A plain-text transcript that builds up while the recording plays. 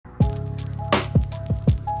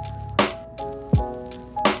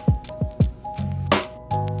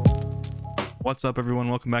What's up, everyone?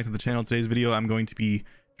 Welcome back to the channel. Today's video, I'm going to be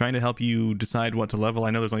trying to help you decide what to level. I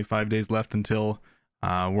know there's only 5 days left until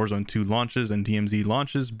Warzone 2 launches and DMZ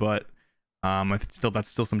launches, but that's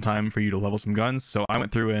still some time for you to level some guns. So I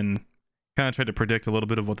went through and kind of tried to predict a little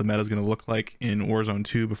bit of what the meta is going to look like in Warzone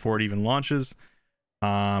 2 before it even launches.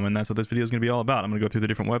 And that's what this video is going to be all about. I'm going to go through the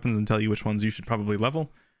different weapons and tell you which ones you should probably level.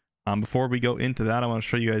 Before we go into that, I want to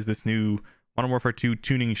show you guys this new Modern Warfare 2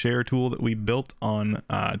 tuning share tool that we built on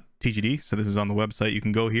TGD. So this is on the website. You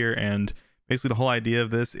can go here, and basically the whole idea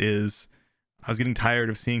of this is I was getting tired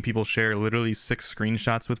of seeing people share literally 6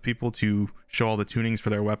 screenshots with people to show all the tunings for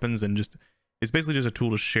their weapons, and it's basically just a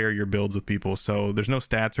tool to share your builds with people. So there's no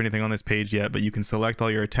stats or anything on this page yet, but you can select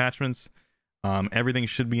all your attachments. Everything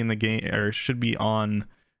should be in the game, or should be on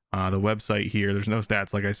the website here. There's no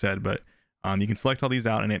stats, like I said, but you can select all these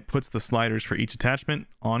out, and it puts the sliders for each attachment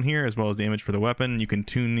on here, as well as the image for the weapon. You can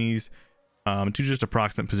tune these to just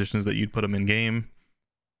approximate positions that you'd put them in game.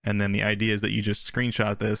 And then the idea is that you just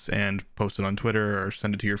screenshot this and post it on Twitter or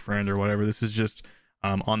send it to your friend or whatever. This is just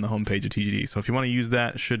on the homepage of TGD. So if you want to use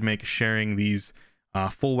that, it should make sharing these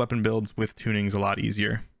full weapon builds with tunings a lot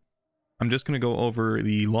easier. I'm just going to go over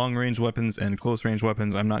the long range weapons and close range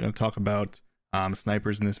weapons. I'm not going to talk about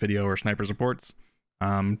snipers in this video or sniper supports.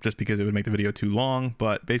 Just because it would make the video too long,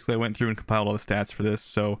 but basically I went through and compiled all the stats for this.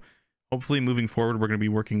 So hopefully moving forward, we're going to be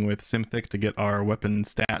working with Synthic to get our weapon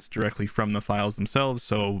stats directly from the files themselves.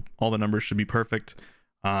 So all the numbers should be perfect.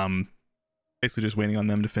 Basically just waiting on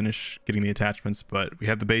them to finish getting the attachments, but we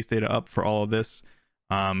have the base data up for all of this,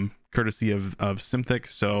 courtesy of Synthic.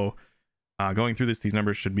 So going through this, these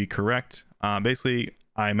numbers should be correct. Basically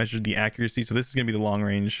I measured the accuracy. So this is going to be the long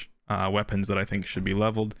range weapons that I think should be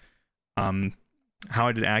leveled. How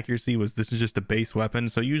I did accuracy was, this is just a base weapon.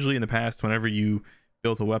 So usually in the past, whenever you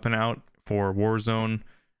built a weapon out for Warzone,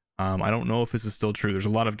 I don't know if this is still true. There's a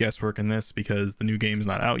lot of guesswork in this because the new game is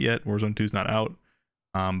not out yet. Warzone 2 is not out.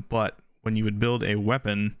 But when you would build a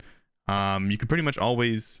weapon, you could pretty much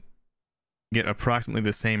always get approximately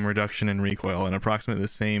the same reduction in recoil and approximately the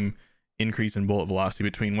same increase in bullet velocity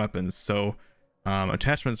between weapons. So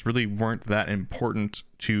attachments really weren't that important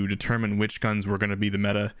to determine which guns were going to be the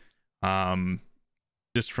meta.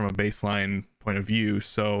 Just from a baseline point of view.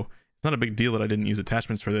 So it's not a big deal that I didn't use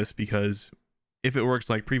attachments for this, because if it works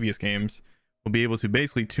like previous games, we'll be able to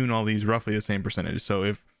basically tune all these roughly the same percentage. So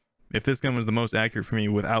if this gun was the most accurate for me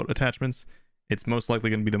without attachments, it's most likely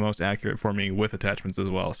going to be the most accurate for me with attachments as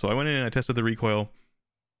well. So I went in and I tested the recoil,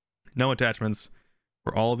 no attachments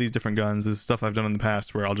for all of these different guns. This is stuff I've done in the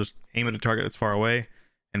past where I'll just aim at a target that's far away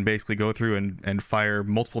and basically go through and fire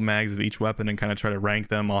multiple mags of each weapon and kind of try to rank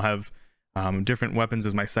them. I'll have different weapons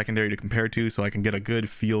as my secondary to compare to, so I can get a good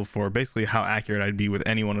feel for basically how accurate I'd be with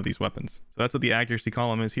any one of these weapons. So that's what the accuracy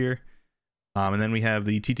column is here. And then we have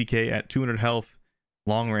the TTK at 200 health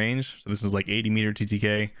long range. So this is like 80 meter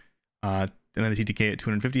TTK, and then the TTK at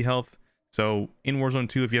 250 health. So in Warzone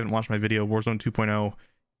 2, if you haven't watched my video, Warzone 2.0,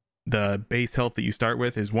 the base health that you start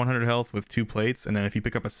with is 100 health with 2 plates, and then if you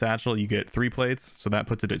pick up a satchel, you get 3 plates, so that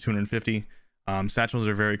puts it at 250. Satchels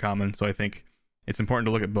are very common, so I think it's important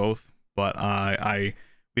to look at both. But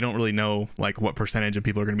we don't really know like what percentage of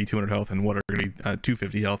people are going to be 200 health and what are going to be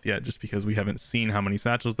 250 health yet, just because we haven't seen how many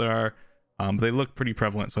satchels there are. But they look pretty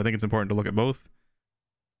prevalent, so I think it's important to look at both.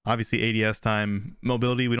 Obviously ADS time,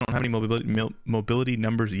 mobility, we don't have any mobility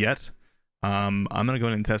numbers yet. I'm going to go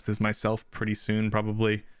in and test this myself pretty soon,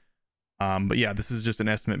 probably. But yeah, this is just an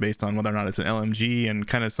estimate based on whether or not it's an LMG, and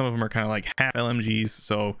kind of some of them are kind of like half LMGs,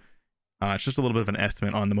 so it's just a little bit of an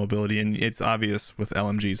estimate on the mobility, and it's obvious with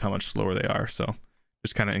LMGs how much slower they are, so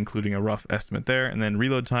just kind of including a rough estimate there. And then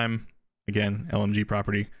reload time, again, LMG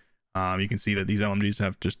property. You can see that these LMGs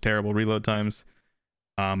have just terrible reload times.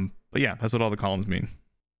 But yeah, that's what all the columns mean.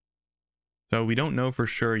 So we don't know for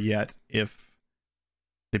sure yet if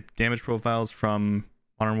the damage profiles from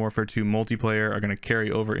Modern Warfare 2 multiplayer are going to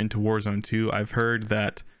carry over into Warzone 2. I've heard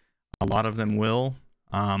that a lot of them will.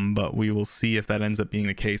 But we will see if that ends up being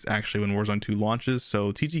the case actually when Warzone 2 launches.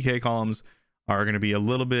 So TTK columns are going to be a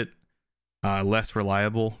little bit less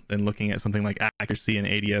reliable than looking at something like accuracy and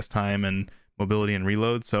ADS time and mobility and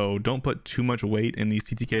reload. So don't put too much weight in these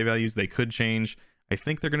TTK values. They could change. I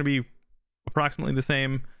think they're going to be approximately the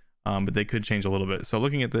same, but they could change a little bit. So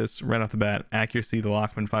looking at this right off the bat, accuracy, the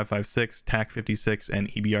Lockman 556, TAC 56, and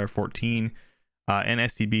EBR 14, and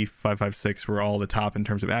STB 556 were all the top in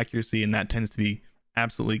terms of accuracy, and that tends to be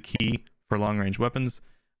absolutely key for long range weapons.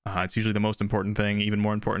 It's usually the most important thing, even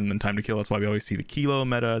more important than time to kill. That's why we always see the kilo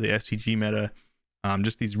meta, the STG meta.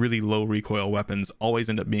 Just these really low recoil weapons always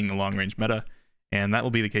end up being the long range meta, and that will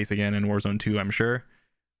be the case again in Warzone 2, I'm sure.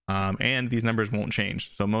 and these numbers won't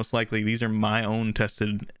change. So most likely these are my own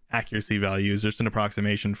tested accuracy values, just an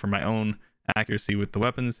approximation for my own accuracy with the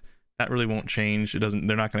weapons. That really won't change. They're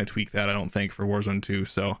not going to tweak that, I don't think, for Warzone 2.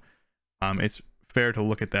 So it's fair to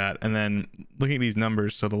look at that. And then looking at these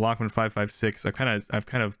numbers, so the Lockman 556, I've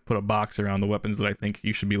kind of put a box around the weapons that I think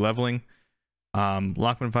you should be leveling.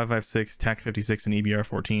 Lockman 556, TAC 56, and EBR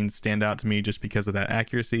 14 stand out to me just because of that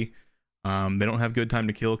accuracy. They don't have good time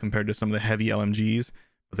to kill compared to some of the heavy LMGs,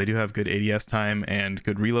 but they do have good ADS time and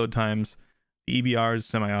good reload times. The EBR is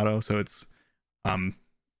semi-auto, so it's a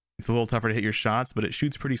little tougher to hit your shots, but it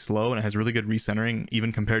shoots pretty slow and it has really good recentering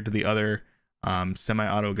even compared to the other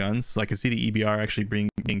semi-auto guns. So I can see the EBR actually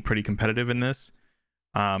being pretty competitive in this.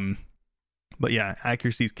 But yeah,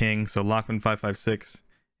 accuracy is king. So Lockman 556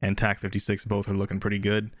 and TAC 56 both are looking pretty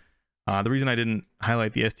good. The reason I didn't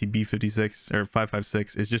highlight the STB 56 or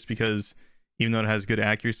 556 is just because even though it has good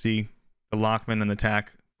accuracy, the Lockman and the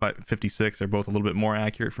TAC 56 are both a little bit more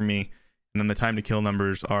accurate for me. And then the time to kill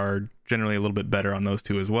numbers are generally a little bit better on those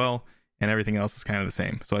two as well. And everything else is kind of the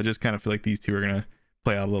same. So I just kind of feel like these two are going to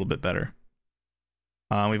play out a little bit better.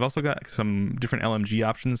 We've also got some different LMG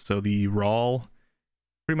options. So the RAL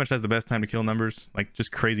pretty much has the best time to kill numbers, like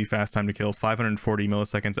just crazy fast time to kill. 540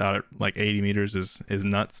 milliseconds out at like 80 meters is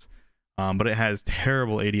nuts. But it has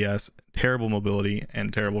terrible ADS, terrible mobility,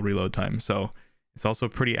 and terrible reload time. So it's also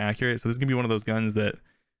pretty accurate. So this is going to be one of those guns that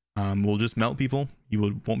will just melt people.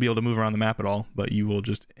 You won't be able to move around the map at all, but you will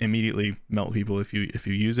just immediately melt people if you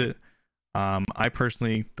use it. I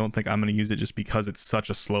personally don't think I'm going to use it just because it's such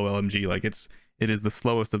a slow LMG. Like it is the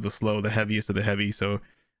slowest of the slow, the heaviest of the heavy. So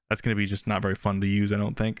that's going to be just not very fun to use, I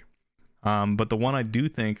don't think. But the one I do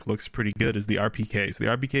think looks pretty good is the RPK. So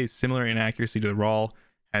the RPK is similar in accuracy to the RAL,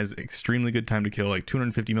 has extremely good time to kill, like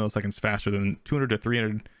 250 milliseconds faster than 200 to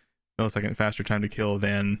 300 millisecond faster time to kill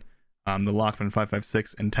than the Lockman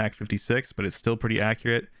 556 and TAC 56, but it's still pretty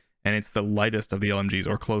accurate, and it's the lightest of the LMGs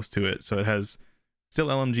or close to it. So it has still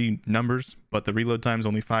LMG numbers, but the reload time is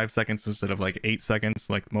only 5 seconds instead of like 8 seconds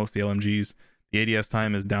like most of the LMGs. The ADS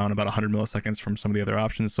time is down about 100 milliseconds from some of the other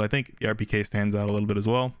options, so I think the RPK stands out a little bit as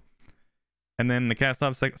well. And then the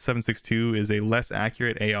Castov 762 is a less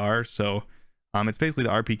accurate AR, so it's basically the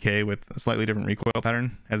RPK with a slightly different recoil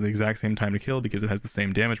pattern. It has the exact same time to kill because it has the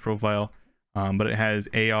same damage profile, but it has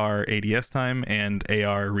AR ADS time and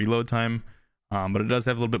AR reload time, but it does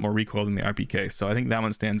have a little bit more recoil than the RPK, so I think that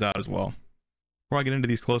one stands out as well. Before I get into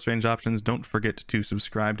these close range options, don't forget to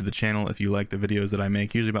subscribe to the channel if you like the videos that I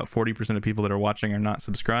make. Usually about 40% of people that are watching are not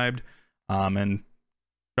subscribed. And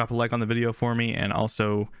drop a like on the video for me, and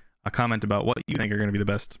also a comment about what you think are going to be the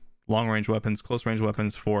best long range weapons, close range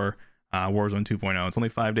weapons for Warzone 2.0. It's only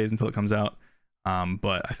 5 days until it comes out,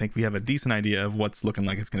 but I think we have a decent idea of what's looking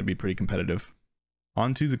like it's going to be pretty competitive.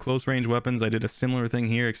 On to the close range weapons, I did a similar thing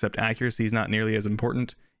here, except accuracy is not nearly as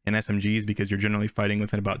important in SMGs because you're generally fighting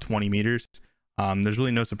within about 20 meters. There's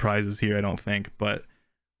really no surprises here, I don't think, but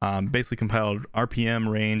basically compiled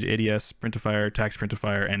RPM, range, ADS, sprint-to-fire, TAC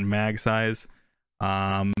sprint-to-fire, and mag size.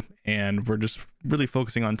 And we're just really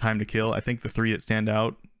focusing on time to kill. I think the three that stand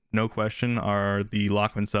out, no question, are the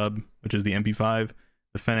Lockman sub, which is the MP5,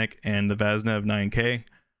 the Fennec, and the Vazna of 9K.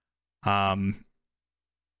 The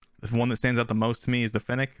one that stands out the most to me is the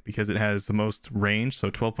Fennec because it has the most range, so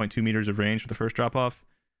 12.2 meters of range for the first drop-off.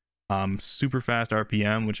 Super fast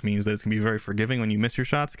RPM, which means that it's going to be very forgiving when you miss your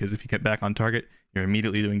shots, because if you get back on target, you're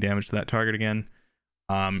immediately doing damage to that target again.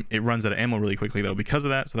 It runs out of ammo really quickly though because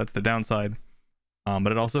of that, so that's the downside.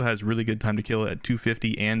 But it also has really good time to kill at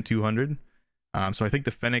 250 and 200. So I think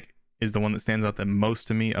the Fennec is the one that stands out the most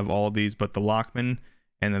to me of all of these, but the Lockman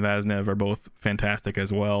and the Vaznev are both fantastic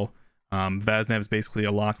as well. Vaznev is basically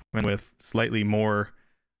a Lockman with slightly more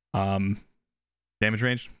damage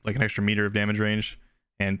range, like an extra meter of damage range,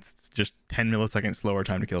 and it's just 10 milliseconds slower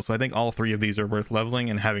time to kill. So I think all three of these are worth leveling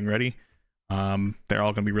and having ready. They're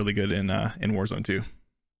all going to be really good in Warzone 2.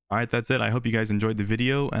 All right, that's it. I hope you guys enjoyed the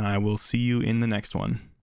video, and I will see you in the next one.